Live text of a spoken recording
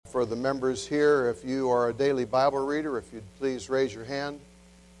For the members here, if you are a daily Bible reader, if you'd please raise your hand.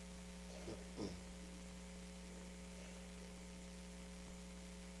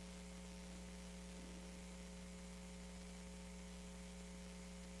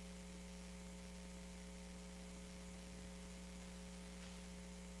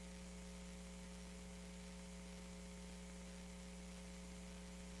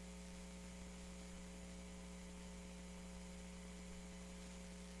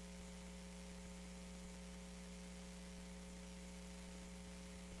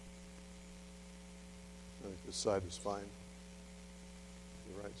 This side is fine.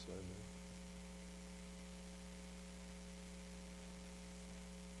 The right side there.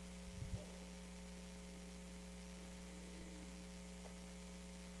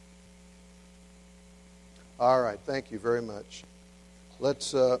 All right, thank you very much.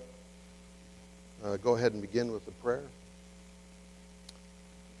 Let's go ahead and begin with the prayer.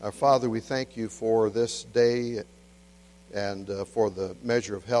 Our Father, we thank you for this day and for the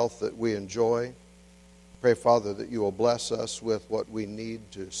measure of health that we enjoy. Pray, Father, that you will bless us with what we need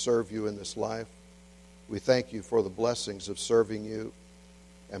to serve you in this life. We thank you for the blessings of serving you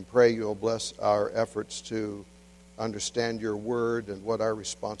and pray you will bless our efforts to understand your word and what our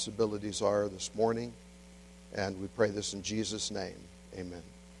responsibilities are this morning. And we pray this in Jesus' name. Amen.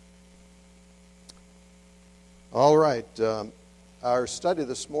 All right. Our study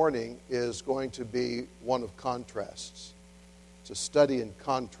this morning is going to be one of contrasts. It's a study in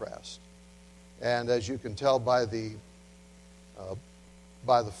contrast. And as you can tell by the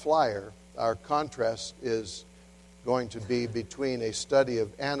flyer, our contrast is going to be between a study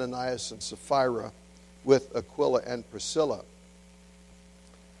of Ananias and Sapphira with Aquila and Priscilla.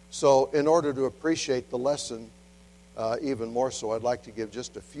 So in order to appreciate the lesson even more so, I'd like to give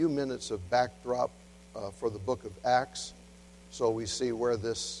just a few minutes of backdrop for the book of Acts so we see where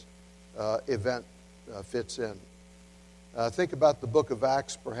this event fits in. Think about the book of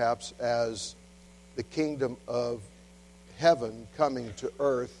Acts perhaps as the kingdom of heaven coming to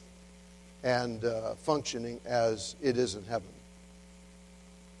earth and functioning as it is in heaven.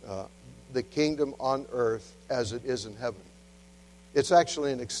 The kingdom on earth as it is in heaven. It's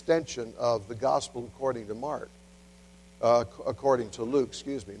actually an extension of the gospel according to Luke.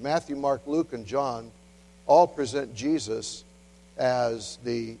 Matthew, Mark, Luke, and John all present Jesus as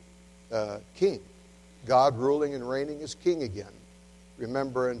the king. God ruling and reigning as king again.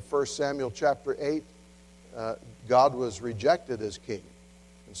 Remember in 1 Samuel chapter 8, God was rejected as king.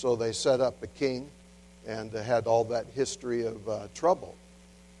 And so they set up a king and had all that history of trouble.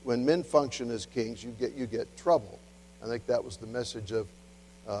 When men function as kings, you get trouble. I think that was the message of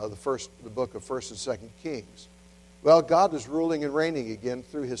the book of 1st and 2nd Kings. Well, God is ruling and reigning again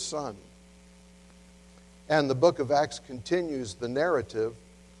through his Son. And the book of Acts continues the narrative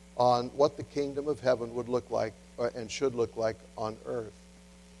on what the kingdom of heaven would look like and should look like on earth.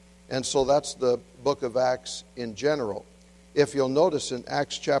 And so that's the book of Acts in general. If you'll notice in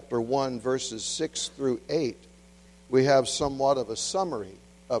Acts chapter 1, verses 6 through 8, we have somewhat of a summary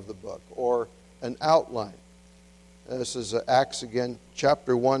of the book or an outline. This is Acts again,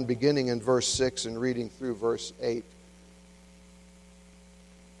 chapter 1, beginning in verse 6 and reading through verse 8.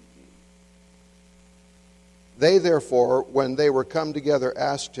 They therefore, when they were come together,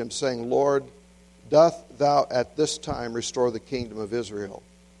 asked him, saying, Lord, doth thou at this time restore the kingdom of Israel?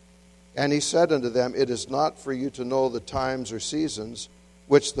 And he said unto them, It is not for you to know the times or seasons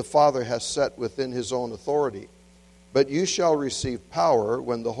which the Father hath set within his own authority, but you shall receive power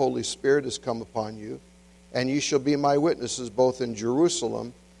when the Holy Spirit is come upon you, and ye shall be my witnesses both in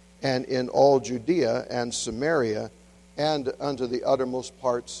Jerusalem and in all Judea and Samaria and unto the uttermost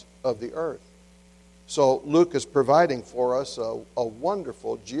parts of the earth. So Luke is providing for us a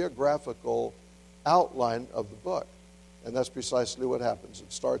wonderful geographical outline of the book. And that's precisely what happens.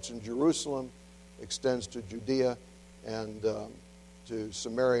 It starts in Jerusalem, extends to Judea, and to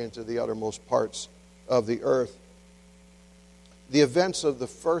Samaria and to the uttermost parts of the earth. The events of the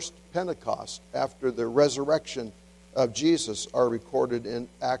first Pentecost after the resurrection of Jesus are recorded in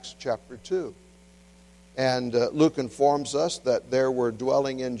Acts chapter 2. And Luke informs us that there were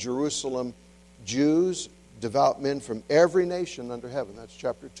dwelling in Jerusalem Jews, devout men from every nation under heaven. That's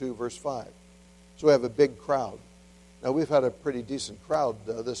chapter 2, verse 5. So we have a big crowd. Now, we've had a pretty decent crowd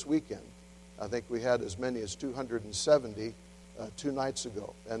this weekend. I think we had as many as 270 2 nights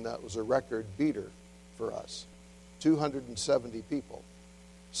ago, and that was a record beater for us. 270 people.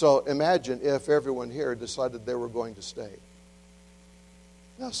 So imagine if everyone here decided they were going to stay.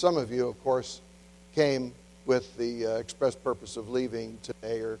 Now, some of you, of course, came with the express purpose of leaving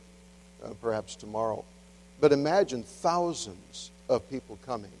today or perhaps tomorrow. But imagine thousands of people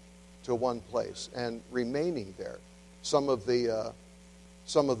coming to one place and remaining there. Some of the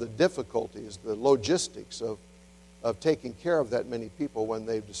difficulties, the logistics of taking care of that many people when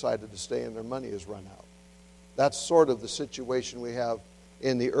they've decided to stay and their money has run out. That's sort of the situation we have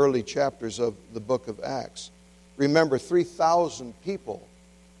in the early chapters of the book of Acts. Remember, 3,000 people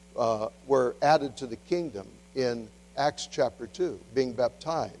were added to the kingdom in Acts chapter 2, being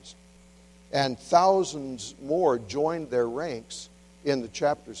baptized. And thousands more joined their ranks in the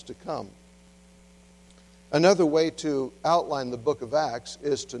chapters to come. Another way to outline the book of Acts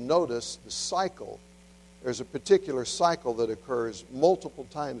is to notice the cycle. There's a particular cycle that occurs multiple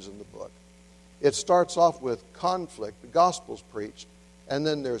times in the book. It starts off with conflict, the gospel's preached, and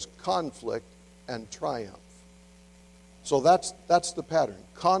then there's conflict and triumph. So that's the pattern,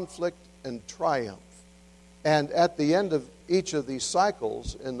 conflict and triumph. And at the end of each of these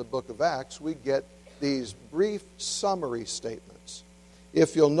cycles in the book of Acts, we get these brief summary statements.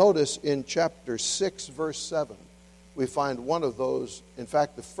 If you'll notice in chapter 6, verse 7, we find one of those, in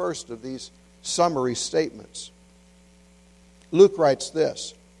fact, the first of these summary statements. Luke writes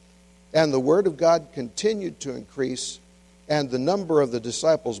this, "And the word of God continued to increase, and the number of the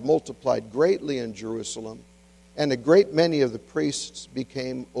disciples multiplied greatly in Jerusalem, and a great many of the priests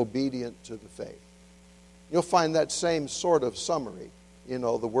became obedient to the faith." You'll find that same sort of summary.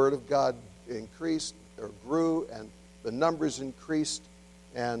 The word of God increased or grew, and the numbers increased,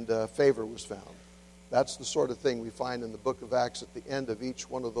 and favor was found. That's the sort of thing we find in the book of Acts at the end of each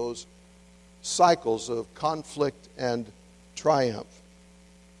one of those cycles of conflict and triumph.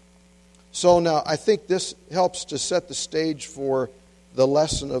 So now I think this helps to set the stage for the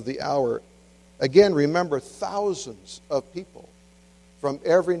lesson of the hour. Again, remember, thousands of people from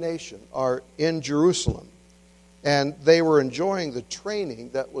every nation are in Jerusalem, and they were enjoying the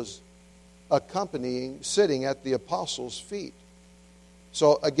training that was sitting at the apostles' feet.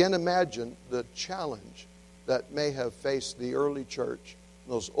 So again, imagine the challenge that may have faced the early church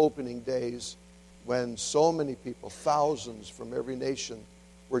in those opening days when so many people, thousands from every nation,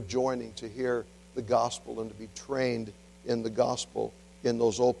 were joining to hear the gospel and to be trained in the gospel in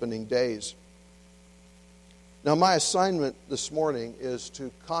those opening days. Now, my assignment this morning is to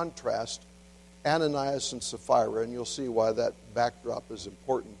contrast Ananias and Sapphira, and you'll see why that backdrop is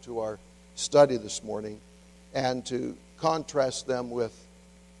important to our study this morning, and to contrast them with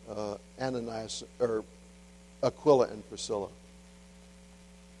Ananias or Aquila and Priscilla.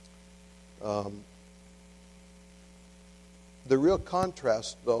 The real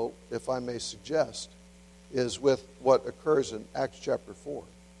contrast, though, if I may suggest, is with what occurs in Acts chapter 4.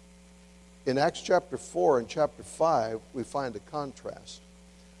 In Acts chapter 4 and chapter 5, we find a contrast.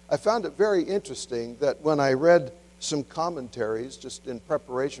 I found it very interesting that when I read some commentaries, just in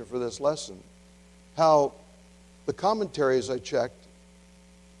preparation for this lesson, how the commentaries I checked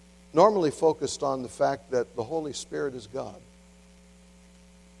normally focused on the fact that the Holy Spirit is God.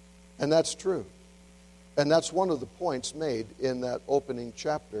 And that's true. And that's one of the points made in that opening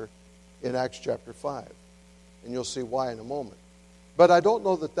chapter in Acts chapter 5. And you'll see why in a moment. But I don't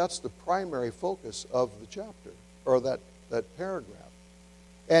know that that's the primary focus of the chapter or that paragraph.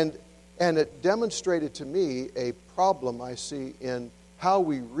 And it demonstrated to me a problem I see in how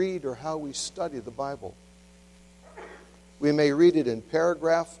we read or how we study the Bible. We may read it in a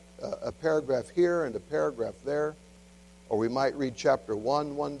paragraph here and a paragraph there, or we might read chapter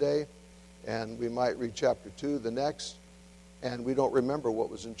 1 one day, and we might read chapter 2 the next, and we don't remember what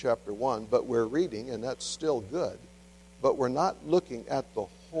was in chapter 1, but we're reading, and that's still good. But we're not looking at the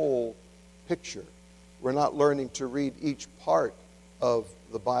whole picture. We're not learning to read each part of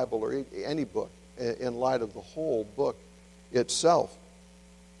the Bible or any book in light of the whole book itself.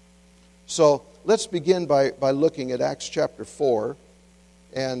 So let's begin by looking at Acts chapter 4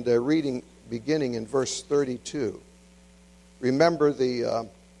 and reading beginning in verse 32. Remember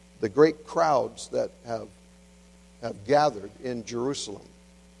the great crowds that have gathered in Jerusalem.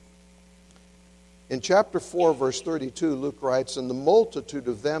 In chapter 4, verse 32, Luke writes, "And the multitude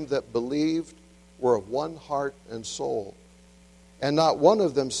of them that believed were of one heart and soul. And not one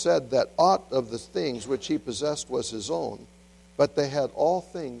of them said that aught of the things which he possessed was his own, but they had all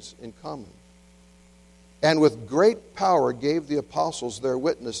things in common. And with great power gave the apostles their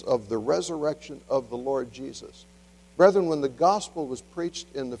witness of the resurrection of the Lord Jesus." Brethren, when the gospel was preached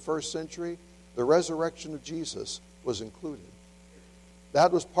in the first century, the resurrection of Jesus was included.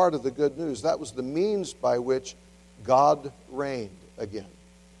 That was part of the good news. That was the means by which God reigned again.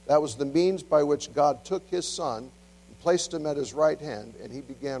 That was the means by which God took his Son and placed him at his right hand, and he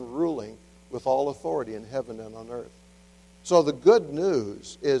began ruling with all authority in heaven and on earth. So the good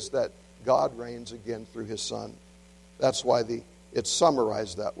news is that God reigns again through his Son. That's why the It's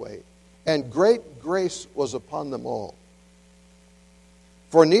summarized that way. And great grace was upon them all.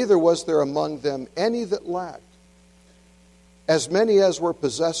 For neither was there among them any that lacked. As many as were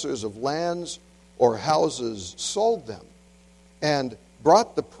possessors of lands or houses sold them, and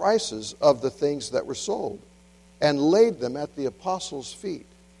brought the prices of the things that were sold, and laid them at the apostles' feet.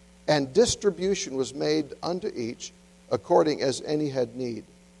 And distribution was made unto each according as any had need.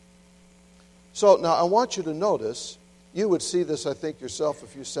 So now I want you to notice, you would see this, I think, yourself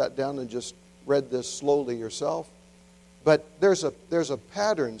if you sat down and just read this slowly yourself. But there's a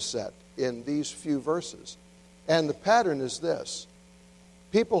pattern set in these few verses. And the pattern is this.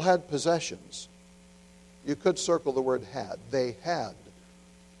 People had possessions. You could circle the word had. They had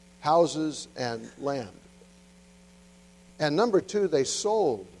houses and land. And number two, they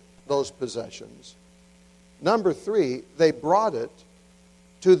sold those possessions. Number three, they brought it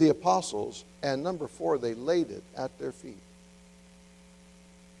to the apostles. And number four, they laid it at their feet.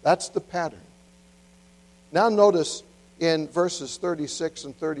 That's the pattern. Now notice in verses 36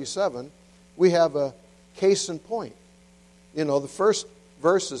 and 37, we have a case in point. You know, the first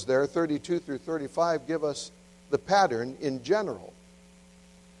verses there, 32 through 35, give us the pattern in general.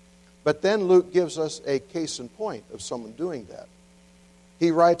 But then Luke gives us a case in point of someone doing that.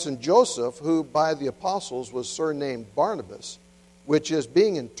 He writes, "And Joseph, who by the apostles was surnamed Barnabas, which is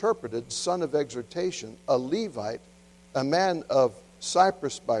being interpreted, son of exhortation, a Levite, a man of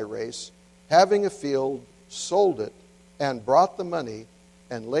Cyprus by race, having a field, sold it, and brought the money,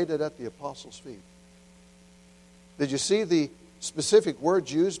 and laid it at the apostles' feet." Did you see the specific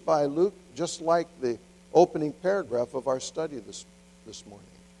words used by Luke, just like the opening paragraph of our study this morning?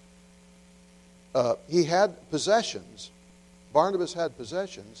 He had possessions. Barnabas had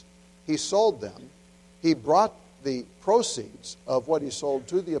possessions. He sold them. He brought the proceeds of what he sold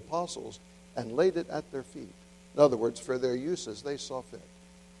to the apostles and laid it at their feet. In other words, for their use as they saw fit.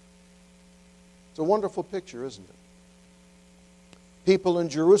 It's a wonderful picture, isn't it? People in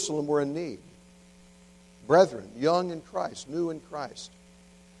Jerusalem were in need. Brethren, young in Christ, new in Christ.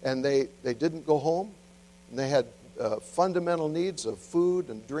 And they didn't go home. And they had fundamental needs of food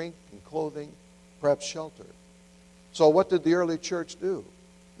and drink and clothing, perhaps shelter. So what did the early church do?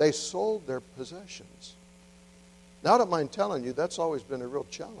 They sold their possessions. Now, I don't mind telling you, that's always been a real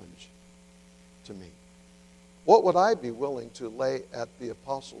challenge to me. What would I be willing to lay at the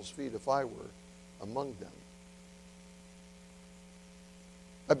apostles' feet if I were among them?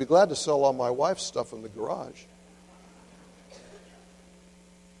 I'd be glad to sell all my wife's stuff in the garage.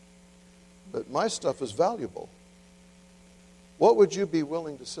 But my stuff is valuable. What would you be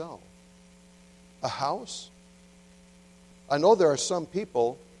willing to sell? A house? I know there are some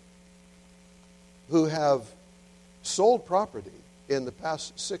people who have sold property in the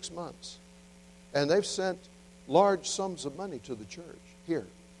past 6 months, and they've sent large sums of money to the church here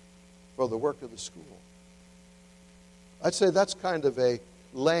for the work of the school. I'd say that's kind of a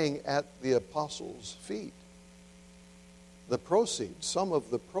laying at the apostles' feet. The proceeds, some of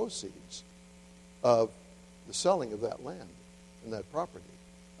the proceeds of the selling of that land and that property.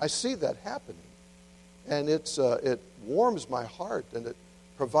 I see that happening, and it warms my heart, and it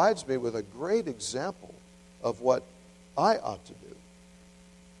provides me with a great example of what I ought to do.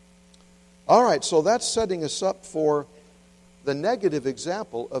 All right, so that's setting us up for the negative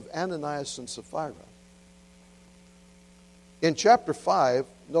example of Ananias and Sapphira. In chapter 5,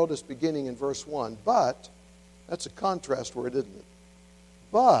 notice beginning in verse 1, but, that's a contrast word, isn't it?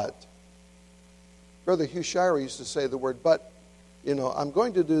 But, Brother Hugh Shire used to say the word but, I'm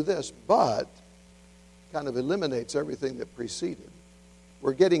going to do this, but, kind of eliminates everything that preceded.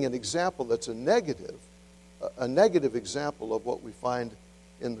 We're getting an example that's a negative example of what we find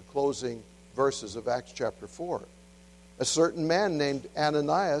in the closing verses of Acts chapter 4. A certain man named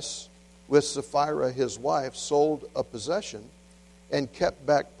Ananias, with Sapphira his wife, sold a possession and kept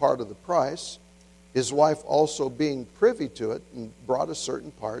back part of the price. His wife also being privy to it, and brought a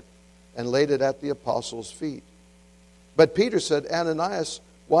certain part and laid it at the apostles' feet. But Peter said, Ananias,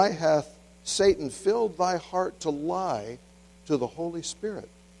 why hath Satan filled thy heart to lie to the Holy Spirit,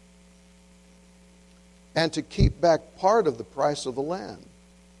 and to keep back part of the price of the land?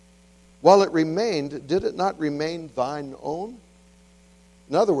 While it remained, did it not remain thine own?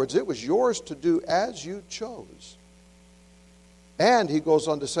 In other words, it was yours to do as you chose. And he goes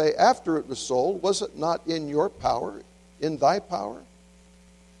on to say, after it was sold, was it not in your power, in thy power?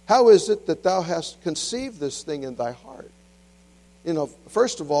 How is it that thou hast conceived this thing in thy heart?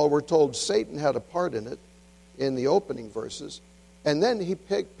 First of all, we're told Satan had a part in it in the opening verses. And then he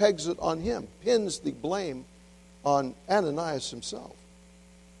pegs it on him, pins the blame on Ananias himself.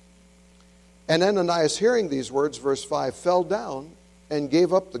 And Ananias, hearing these words, verse 5, fell down and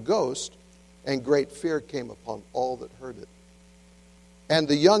gave up the ghost, and great fear came upon all that heard it. And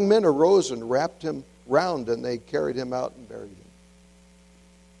the young men arose and wrapped him round, and they carried him out and buried him.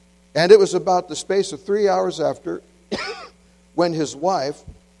 And it was about the space of 3 hours after when his wife,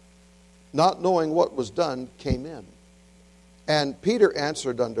 not knowing what was done, came in. And Peter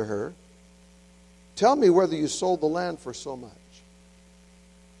answered unto her, Tell me whether you sold the land for so much.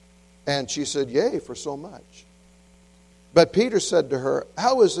 And she said, Yea, for so much. But Peter said to her,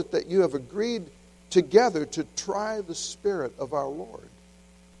 How is it that you have agreed together to try the Spirit of our Lord?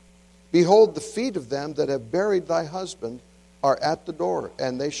 Behold, the feet of them that have buried thy husband are at the door,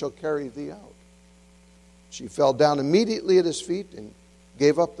 and they shall carry thee out. She fell down immediately at his feet and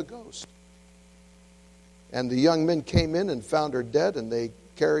gave up the ghost. And the young men came in and found her dead, and they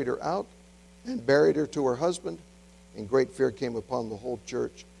carried her out and buried her to her husband. And great fear came upon the whole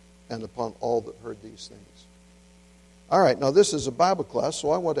church and upon all that heard these things. All right, now this is a Bible class,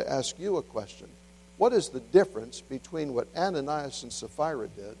 so I want to ask you a question. What is the difference between what Ananias and Sapphira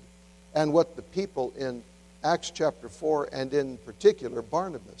did and what the people in Acts chapter 4 and in particular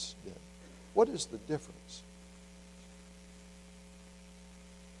Barnabas did? What is the difference?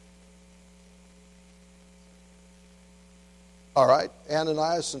 All right,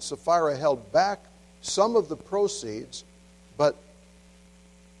 Ananias and Sapphira held back some of the proceeds, but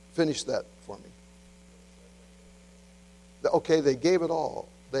finish that for me. Okay, they gave it all.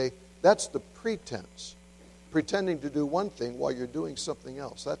 That's the pretense. Pretending to do one thing while you're doing something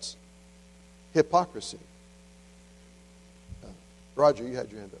else. That's hypocrisy. Roger, you had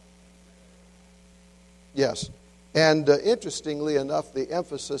your hand up. Yes. And interestingly enough, the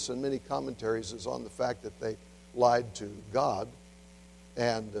emphasis in many commentaries is on the fact that they lied to God.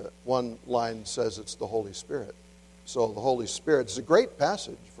 And one line says it's the Holy Spirit. So the Holy Spirit is a great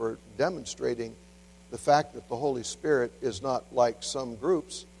passage for demonstrating the fact that the Holy Spirit is not like some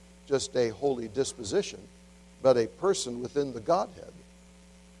groups, just a holy disposition, but a person within the Godhead.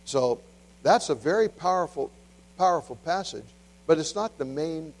 So that's a very powerful passage, but it's not the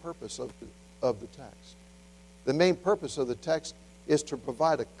main purpose of the text. The main purpose of the text is to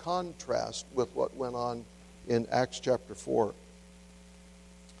provide a contrast with what went on in Acts chapter 4.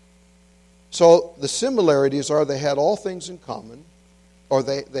 So the similarities are they had all things in common, or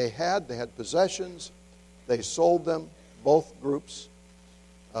they had possessions, they sold them, both groups.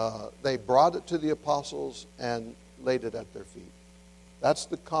 They brought it to the apostles and laid it at their feet. That's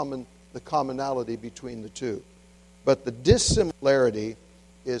the commonality between the two. But the dissimilarity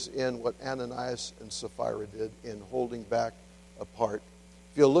is in what Ananias and Sapphira did in holding back a part.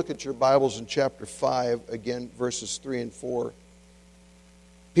 If you'll look at your Bibles in chapter 5, again, verses 3 and 4,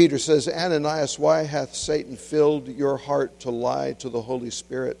 Peter says, Ananias, why hath Satan filled your heart to lie to the Holy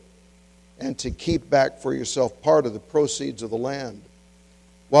Spirit and to keep back for yourself part of the proceeds of the land?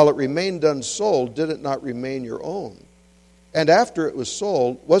 While it remained unsold, did it not remain your own? And after it was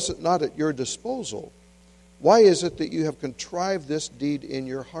sold, was it not at your disposal? Why is it that you have contrived this deed in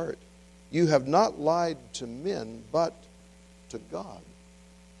your heart? You have not lied to men, but to God.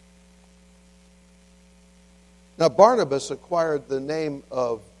 Now, Barnabas acquired the name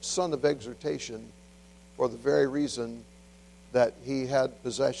of son of exhortation for the very reason that he had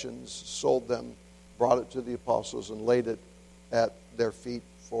possessions, sold them, brought it to the apostles, and laid it at their feet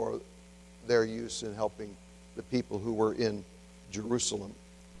for their use in helping the people who were in Jerusalem.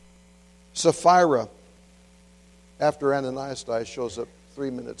 Sapphira, after Ananias dies, shows up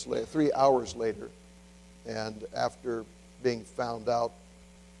 3 hours later, and after being found out,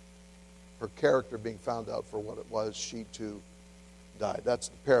 her character being found out for what it was, she too died. That's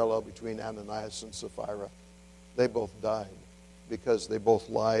the parallel between Ananias and Sapphira. They both died because they both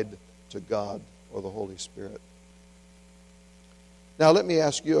lied to God or the Holy Spirit. Now let me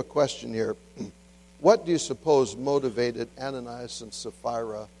ask you a question here. What do you suppose motivated Ananias and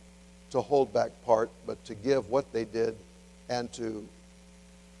Sapphira to hold back part, but to give what they did and to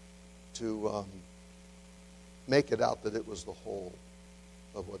make it out that it was the whole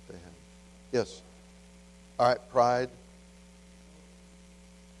of what they had? Yes. All right, pride.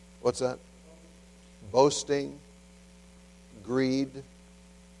 What's that? Boasting. Greed.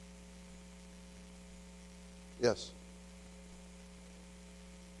 Yes.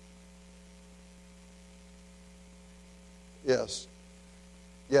 Yes.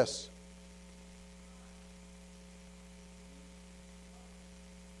 Yes.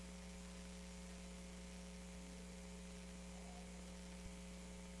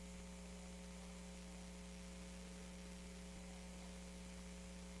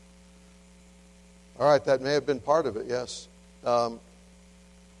 All right, that may have been part of it, yes.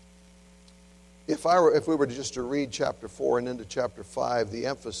 If we were just to read chapter 4 and into chapter 5, the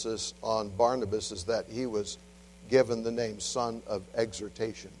emphasis on Barnabas is that he was given the name son of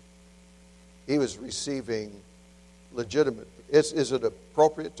exhortation. He was receiving legitimate. Is it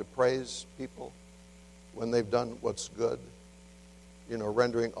appropriate to praise people when they've done what's good?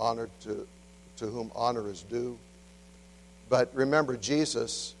 Rendering honor to whom honor is due. But remember,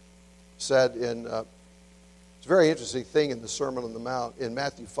 Jesus said it's a very interesting thing in the Sermon on the Mount. In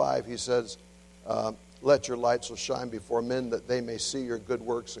Matthew 5, he says, let your light so shine before men that they may see your good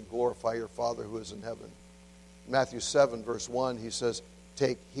works and glorify your Father who is in heaven. Matthew 7, verse 1, he says,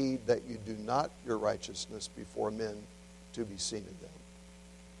 take heed that you do not your righteousness before men to be seen in them.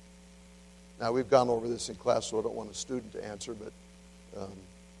 Now, we've gone over this in class, so I don't want a student to answer, but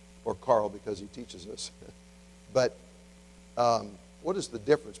or Carl because he teaches us. But what is the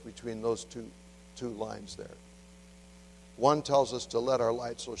difference between those two lines there? One tells us to let our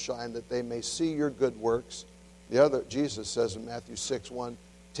light so shine that they may see your good works. The other, Jesus says in Matthew 6:1,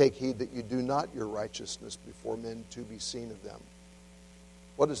 take heed that you do not your righteousness before men to be seen of them.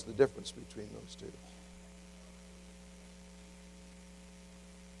 What is the difference between those two?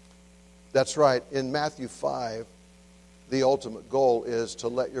 That's right. In Matthew 5, the ultimate goal is to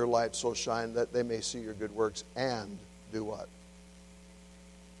let your light so shine that they may see your good works and do what?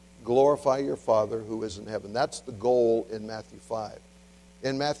 Glorify your Father who is in heaven. That's the goal in Matthew 5.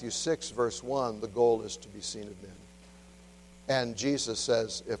 In Matthew 6, verse 1, the goal is to be seen of men. And Jesus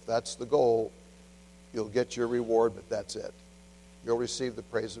says, if that's the goal, you'll get your reward, but that's it. You'll receive the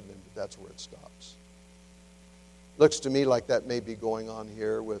praise of men, but that's where it stops. Looks to me like that may be going on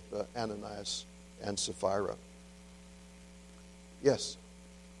here with Ananias and Sapphira. Yes?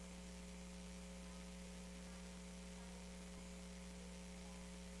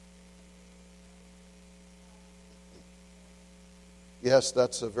 Yes,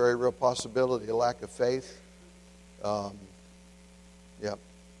 that's a very real possibility, a lack of faith. Yeah.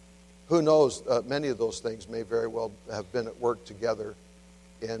 Who knows, many of those things may very well have been at work together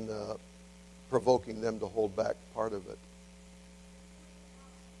in provoking them to hold back part of it.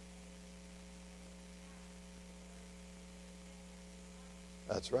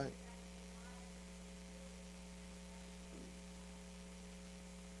 That's right.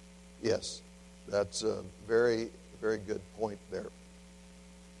 Yes, that's a very, very good point there.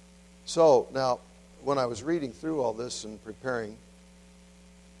 So now, when I was reading through all this and preparing,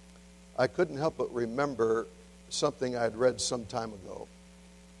 I couldn't help but remember something I had read some time ago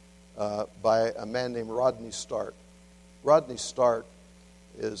by a man named Rodney Stark. Rodney Stark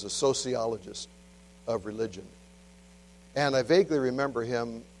is a sociologist of religion. And I vaguely remember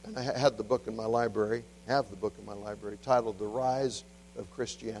him, and I had the book in my library, titled The Rise of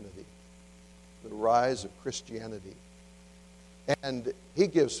Christianity. The Rise of Christianity. And he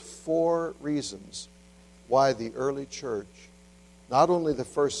gives 4 reasons why the early church, not only the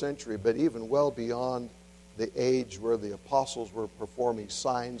first century, but even well beyond the age where the apostles were performing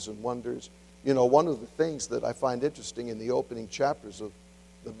signs and wonders. You know, one of the things that I find interesting in the opening chapters of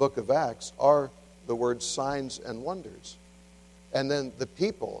the book of Acts are the words signs and wonders. And then the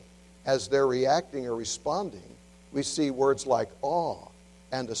people, as they're reacting or responding, we see words like awe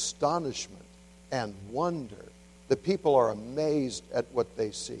and astonishment and wonder. The people are amazed at what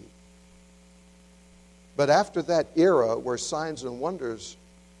they see. But after that era where signs and wonders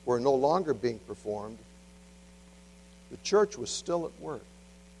were no longer being performed, the church was still at work.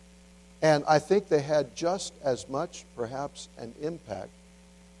 And I think they had just as much, perhaps, an impact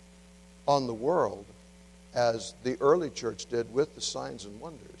on the world as the early church did with the signs and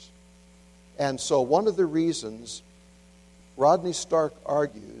wonders. And so one of the reasons Rodney Stark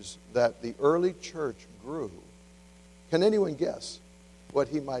argues that the early church grew, can anyone guess what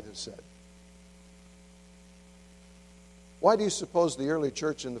he might have said? Why do you suppose the early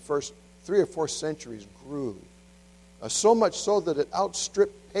church in the first 3 or 4 centuries grew? So much so that it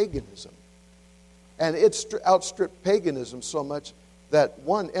outstripped paganism. And it outstripped paganism so much that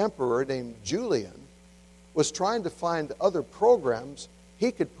one emperor named Julian was trying to find other programs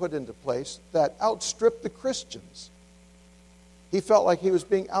he could put into place that outstripped the Christians. He felt like he was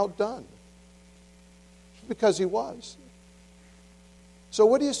being outdone. Because he was. So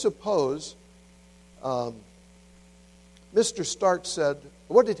what do you suppose Mr. Stark said,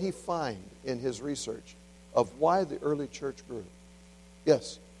 what did he find in his research of why the early church grew?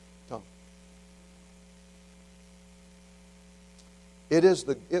 Yes, Tom.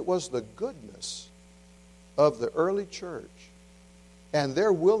 It was the goodness of the early church and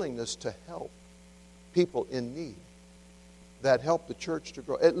their willingness to help people in need that helped the church to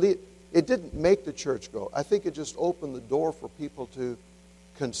grow. At least, it didn't make the church grow. I think it just opened the door for people to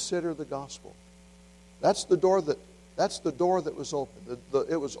consider the gospel. That's the door that was opened.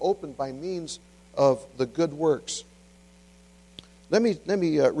 It was opened by means of the good works. Let me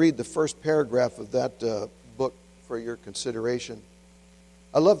read the first paragraph of that book for your consideration.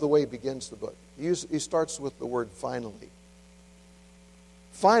 I love the way he begins the book. He starts with the word finally.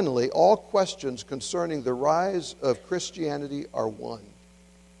 Finally, all questions concerning the rise of Christianity are one.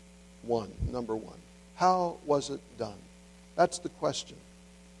 Number one. How was it done? That's the question.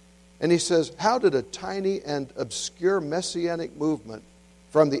 And he says, how did a tiny and obscure messianic movement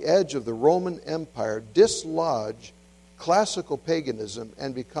from the edge of the Roman Empire dislodge classical paganism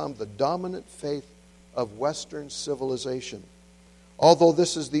and become the dominant faith of Western civilization? Although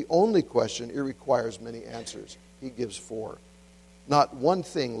this is the only question, it requires many answers. He gives 4. Not one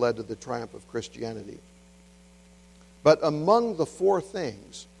thing led to the triumph of Christianity. But among the 4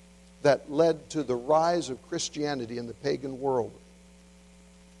 things that led to the rise of Christianity in the pagan world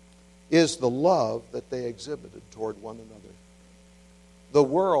is the love that they exhibited toward one another. The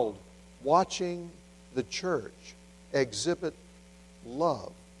world watching the church exhibit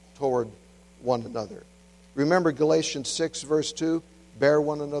love toward one another. Remember Galatians 6 verse 2, bear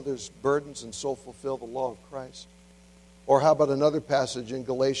one another's burdens and so fulfill the law of Christ. Or how about another passage in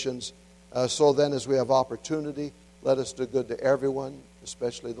Galatians, so then as we have opportunity, let us do good to everyone,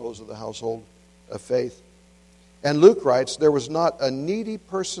 especially those of the household of faith. And Luke writes, there was not a needy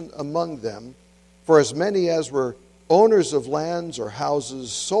person among them, for as many as were owners of lands or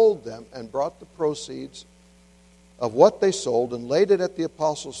houses sold them and brought the proceeds of what they sold and laid it at the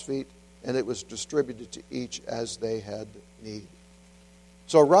apostles' feet, and it was distributed to each as they had need.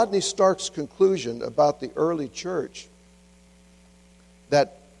 So Rodney Stark's conclusion about the early church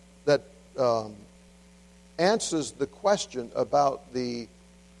that answers the question about the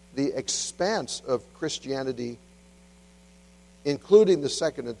expanse of Christianity, including the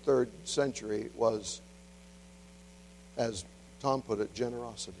 2nd and 3rd century, was, as Tom put it,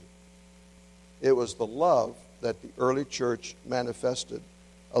 generosity. It was the love that the early church manifested,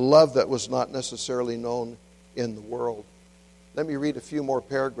 a love that was not necessarily known in the world. Let me read a few more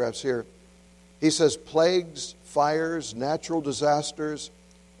paragraphs here. He says, plagues, fires, natural disasters,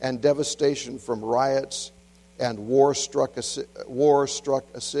 and devastation from riots and war struck a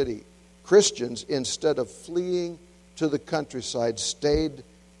city. Christians, instead of fleeing to the countryside, stayed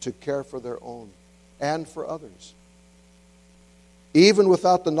to care for their own and for others. Even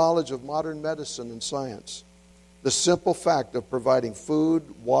without the knowledge of modern medicine and science, the simple fact of providing food,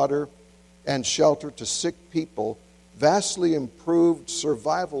 water, and shelter to sick people vastly improved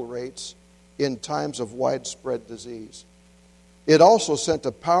survival rates in times of widespread disease. It also sent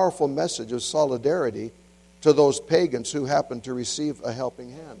a powerful message of solidarity to those pagans who happened to receive a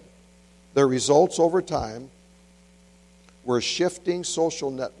helping hand. The results over time were shifting social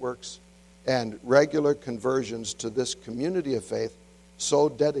networks and regular conversions to this community of faith so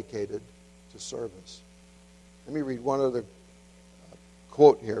dedicated to service. Let me read one other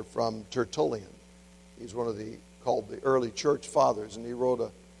quote here from Tertullian. He's one of called the early church fathers, and he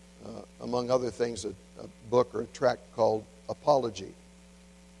wrote, among other things, a book or a tract called Apology.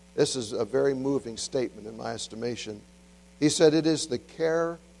 This is a very moving statement in my estimation. He said, it is the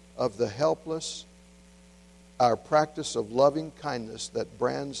care of the helpless, our practice of loving kindness that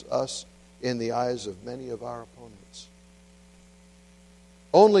brands us in the eyes of many of our opponents.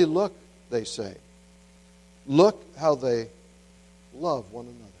 Only look, they say. Look how they love one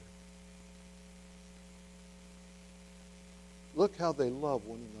another. Look how they love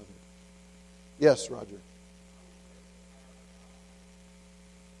one another. Yes, Roger.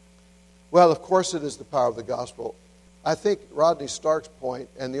 Well, of course it is the power of the gospel. I think Rodney Stark's point,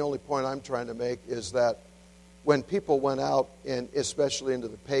 and the only point I'm trying to make, is that when people went out, especially into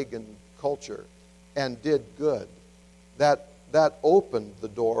the pagan culture, and did good, that opened the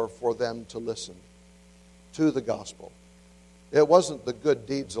door for them to listen to the gospel. It wasn't the good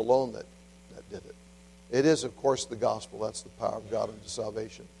deeds alone that did it. It is, of course, the gospel. That's the power of God unto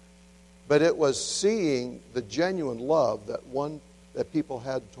salvation. But it was seeing the genuine love that people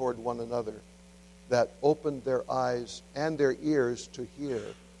had toward one another that opened their eyes and their ears to hear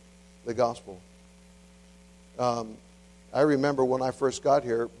the gospel. I remember when I first got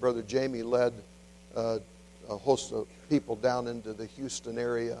here, Brother Jamie led a host of people down into the Houston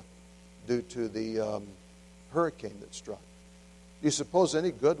area due to the hurricane that struck. Do you suppose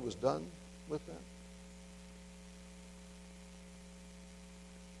any good was done with that?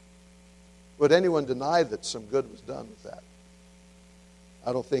 Would anyone deny that some good was done with that?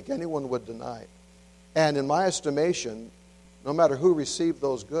 I don't think anyone would deny. And in my estimation, no matter who received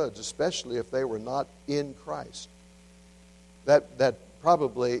those goods, especially if they were not in Christ, that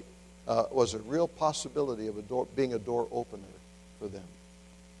probably was a real possibility of being a door opener for them.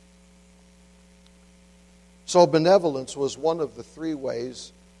 So benevolence was one of the three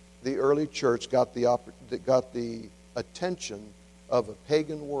ways the early church got the attention of a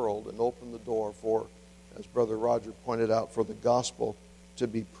pagan world and opened the door for, as Brother Roger pointed out, for the gospel to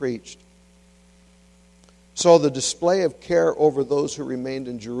be preached. So the display of care over those who remained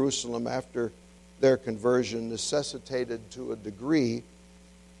in Jerusalem after their conversion necessitated to a degree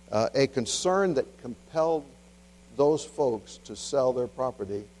a concern that compelled those folks to sell their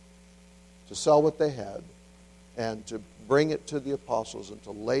property, to sell what they had, and to bring it to the apostles and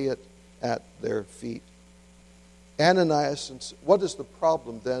to lay it at their feet. Ananias, what is the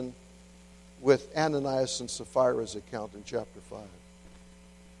problem then with Ananias and Sapphira's account in chapter 5?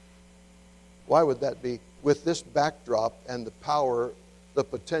 Why would that be? With this backdrop and the power, the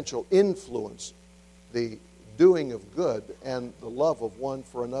potential influence, the doing of good, and the love of one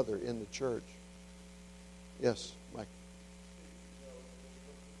for another in the church. Yes, Mike.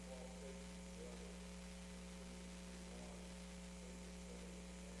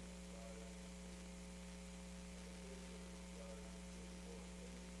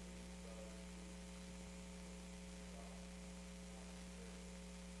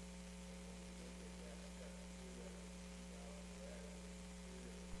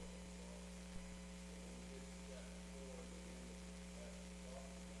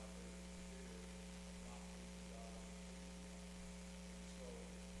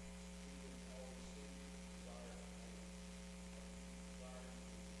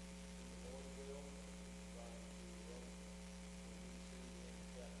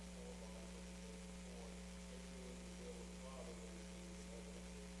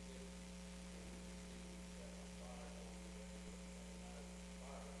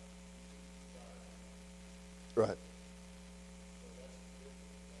 Right.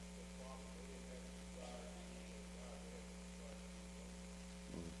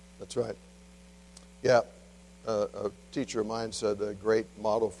 That's right. Yeah. A teacher of mine said a great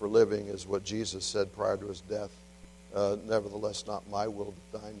model for living is what Jesus said prior to his death. Nevertheless, not my will,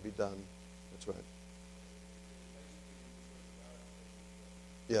 but thine be done. That's right.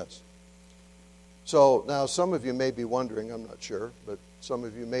 Yes. So now some of you may be wondering, I'm not sure, but some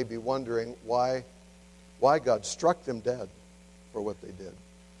of you may be wondering why God struck them dead for what they did.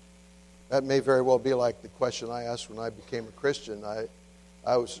 That may very well be like the question I asked when I became a Christian.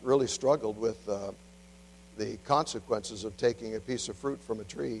 I was really struggled with the consequences of taking a piece of fruit from a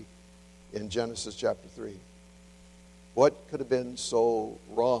tree in Genesis chapter 3. What could have been so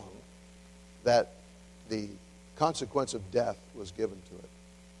wrong that the consequence of death was given to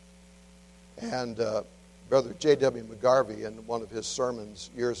it? And Brother J.W. McGarvey, in one of his sermons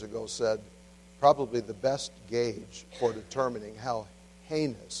years ago, said, probably the best gauge for determining how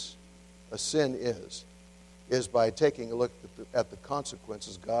heinous a sin is by taking a look at the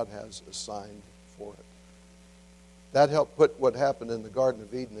consequences God has assigned for it. That helped put what happened in the Garden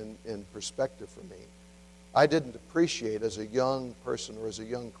of Eden in perspective for me. I didn't appreciate as a young person or as a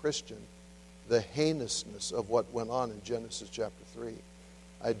young Christian the heinousness of what went on in Genesis chapter 3.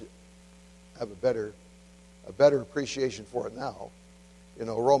 I have a better appreciation for it now. You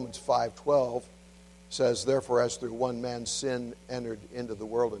know, Romans 5:12 says, therefore, as through one man sin entered into the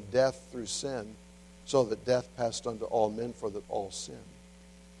world, and death through sin, so that death passed unto all men, for that all sin.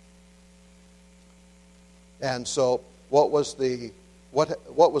 And so, what was the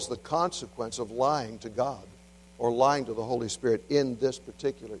consequence of lying to God or lying to the Holy Spirit in this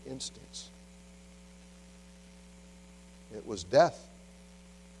particular instance? It was death.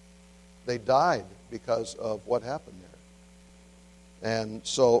 They died because of what happened there. And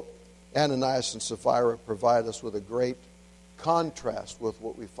so Ananias and Sapphira provide us with a great contrast with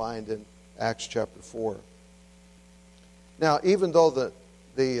what we find in Acts chapter 4. Now, even though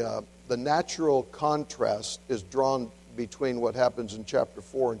the natural contrast is drawn between what happens in chapter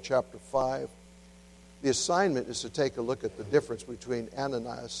 4 and chapter 5, the assignment is to take a look at the difference between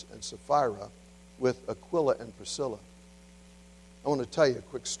Ananias and Sapphira with Aquila and Priscilla. I want to tell you a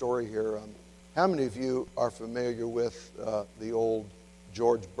quick story here. How many of you are familiar with the old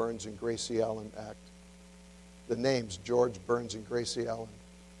George Burns and Gracie Allen Act? The names George Burns and Gracie Allen.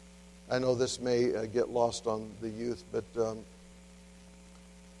 I know this may get lost on the youth, but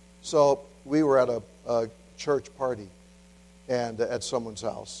so we were at a church party and at someone's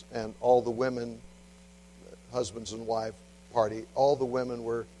house, and all the women, husbands and wife party, all the women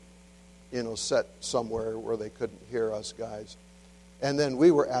were, set somewhere where they couldn't hear us guys. And then we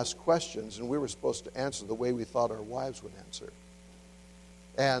were asked questions, and we were supposed to answer the way we thought our wives would answer.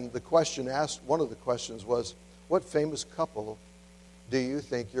 And the question asked, one of the questions was, what famous couple do you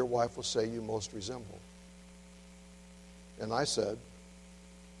think your wife will say you most resemble? And I said,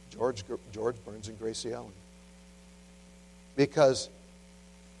 George Burns and Gracie Allen. Because,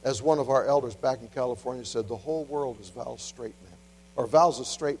 as one of our elders back in California said, the whole world is Val's straight man. Or Val's a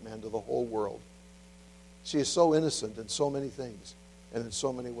straight man to the whole world. She is so innocent in so many things and in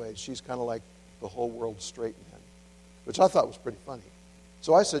so many ways. She's kind of like the whole world's straight man, which I thought was pretty funny.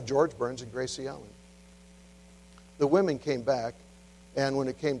 So I said George Burns and Gracie Allen. The women came back, and when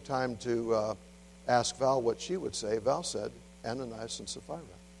it came time to ask Val what she would say, Val said Ananias and Sapphira.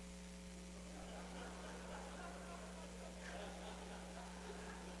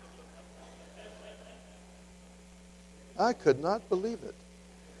 I could not believe it.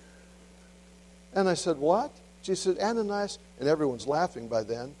 And I said, what? She said, Ananias. And everyone's laughing by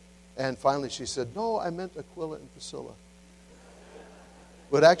then. And finally she said, no, I meant Aquila and Priscilla.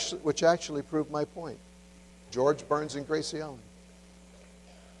 Which actually proved my point. George Burns and Gracie Allen.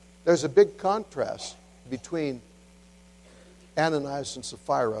 There's a big contrast between Ananias and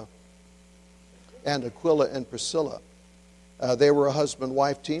Sapphira and Aquila and Priscilla. They were a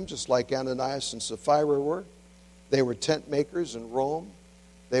husband-wife team, just like Ananias and Sapphira were. They were tent makers in Rome.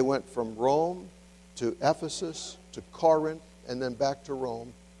 They went from Rome to Ephesus to Corinth and then back to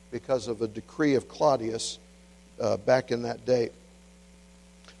Rome because of a decree of Claudius back in that day.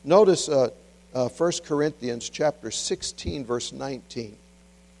 Notice 1 Corinthians chapter 16, verse 19.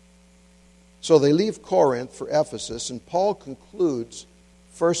 So they leave Corinth for Ephesus, and Paul concludes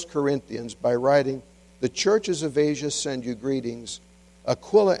 1 Corinthians by writing, the churches of Asia send you greetings.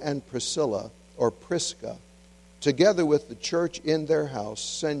 Aquila and Priscilla, or Prisca, together with the church in their house,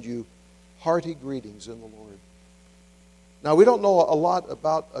 send you hearty greetings in the Lord. Now, we don't know a lot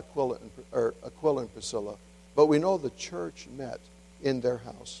about Aquila and Priscilla, but we know the church met in their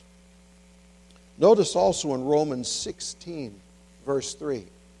house. Notice also in Romans 16, verse 3.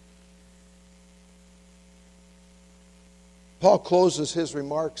 Paul closes his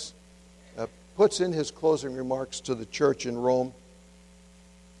remarks, puts in his closing remarks to the church in Rome.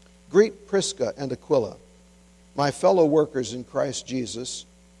 Greet Prisca and Aquila, my fellow workers in Christ Jesus,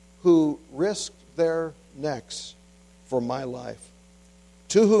 who risked their necks for my life,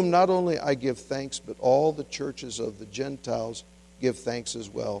 to whom not only I give thanks, but all the churches of the Gentiles give thanks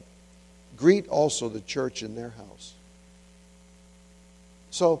as well. Greet also the church in their house.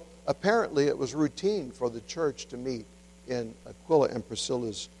 So apparently it was routine for the church to meet in Aquila and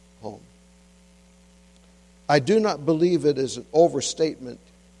Priscilla's home. I do not believe it is an overstatement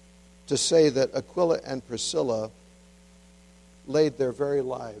to say that Aquila and Priscilla laid their very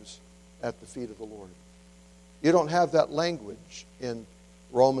lives at the feet of the Lord. You don't have that language in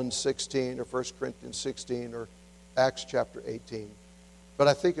Romans 16 or 1 Corinthians 16 or Acts chapter 18. But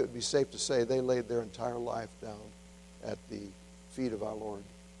I think it would be safe to say they laid their entire life down at the feet of our Lord.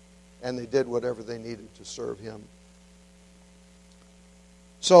 And they did whatever they needed to serve Him.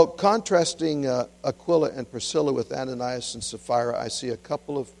 So contrasting Aquila and Priscilla with Ananias and Sapphira, I see a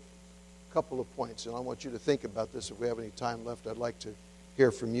couple of points. And I want you to think about this. If we have any time left, I'd like to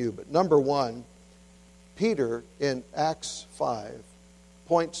hear from you. But number one, Peter in Acts 5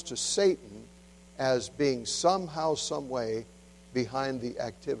 points to Satan as being somehow, some way behind the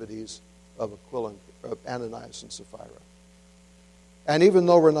activities of Ananias and Sapphira. And even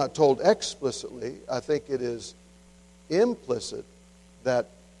though we're not told explicitly, I think it is implicit that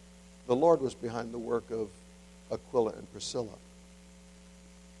the Lord was behind the work of Aquila and Priscilla.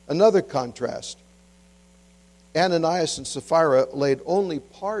 Another contrast, Ananias and Sapphira laid only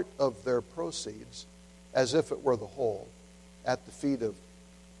part of their proceeds, as if it were the whole, at the feet of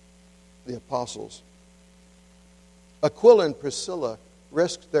the apostles. Aquila and Priscilla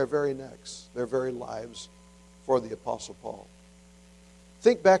risked their very necks, their very lives, for the Apostle Paul.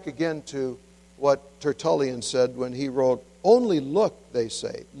 Think back again to what Tertullian said when he wrote, only look, they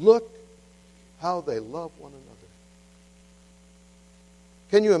say, look how they love one another.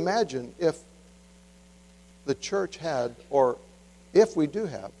 Can you imagine if the church had, or if we do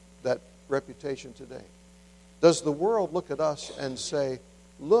have, that reputation today? Does the world look at us and say,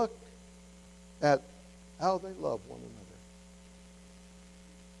 look at how they love one another?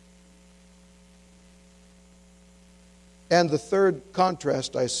 And the third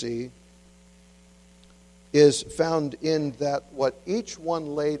contrast I see is found in that what each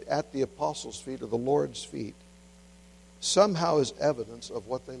one laid at the apostles' feet, or the Lord's feet, somehow is evidence of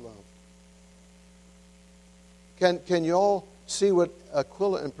what they love. Can you all see what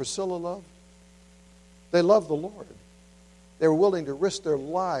Aquila and Priscilla loved? They loved the Lord. They were willing to risk their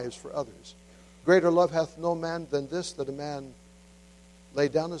lives for others. Greater love hath no man than this, that a man lay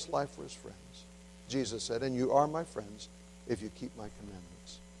down his life for his friends. Jesus said, and you are my friends if you keep my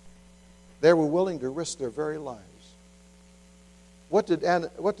commandments. They were willing to risk their very lives. What did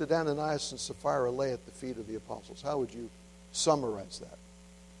Ananias and Sapphira lay at the feet of the apostles? How would you summarize that?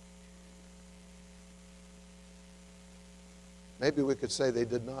 Maybe we could say they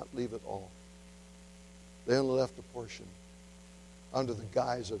did not leave it all. They only left a portion under the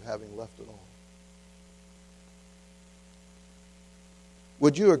guise of having left it all.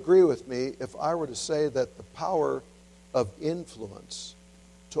 Would you agree with me if I were to say that the power of influence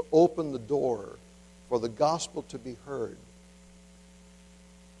to open the door for the gospel to be heard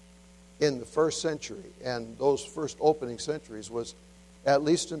in the first century and those first opening centuries was at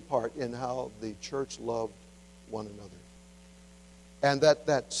least in part in how the church loved one another? And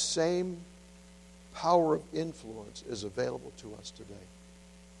that same power of influence is available to us today.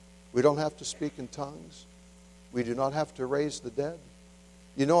 We don't have to speak in tongues. We do not have to raise the dead.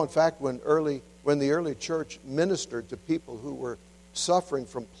 You know, in fact, when the early church ministered to people who were suffering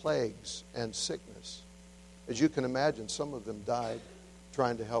from plagues and sickness, as you can imagine, some of them died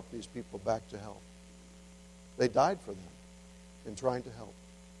trying to help these people back to health. They died for them in trying to help.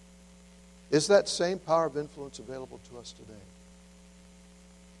 Is that same power of influence available to us today?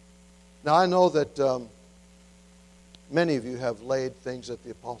 Now, I know that many of you have laid things at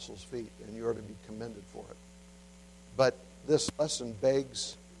the apostles' feet, and you are to be commended for it. But this lesson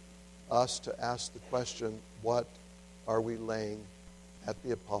begs us to ask the question, what are we laying at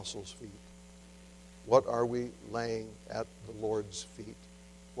the apostles' feet? What are we laying at the Lord's feet?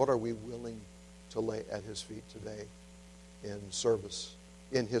 What are we willing to lay at his feet today in service,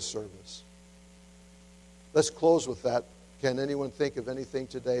 in his service? Let's close with that. Can anyone think of anything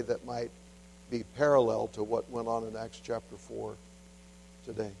today that might be parallel to what went on in Acts chapter 4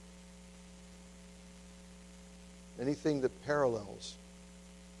 today? Anything that parallels?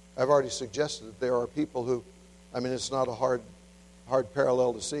 I've already suggested that there are people who, it's not a hard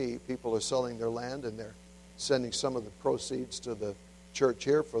parallel to see. People are selling their land and they're sending some of the proceeds to the church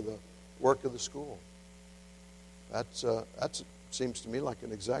here for the work of the school. That seems to me like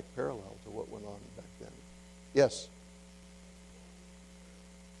an exact parallel to what went on back then. Yes?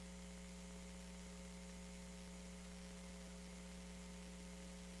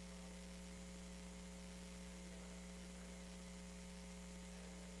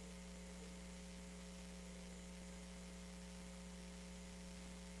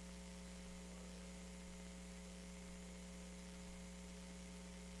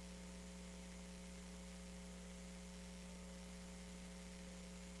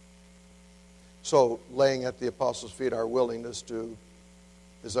 So, laying at the apostles' feet, our willingness to,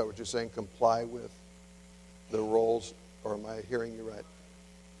 is that what you're saying, comply with the roles, or am I hearing you right?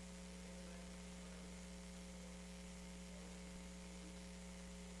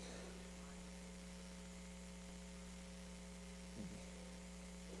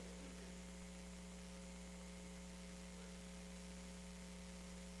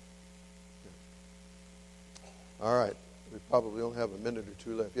 All right. We probably only have a minute or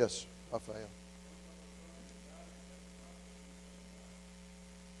two left. Yes, Raphael.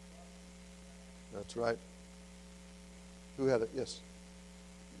 That's right. Who had it? Yes.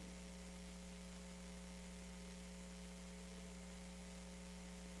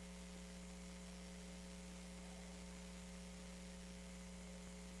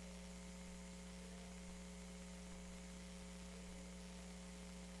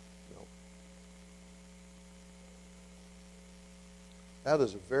 No. That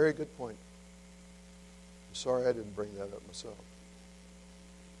is a very good point. I'm sorry I didn't bring that up myself.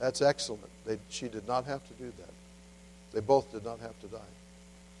 That's excellent. She did not have to do that. They both did not have to die.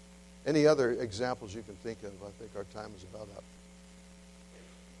 Any other examples you can think of? I think our time is about up.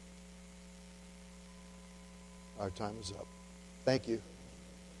 Our time is up. Thank you.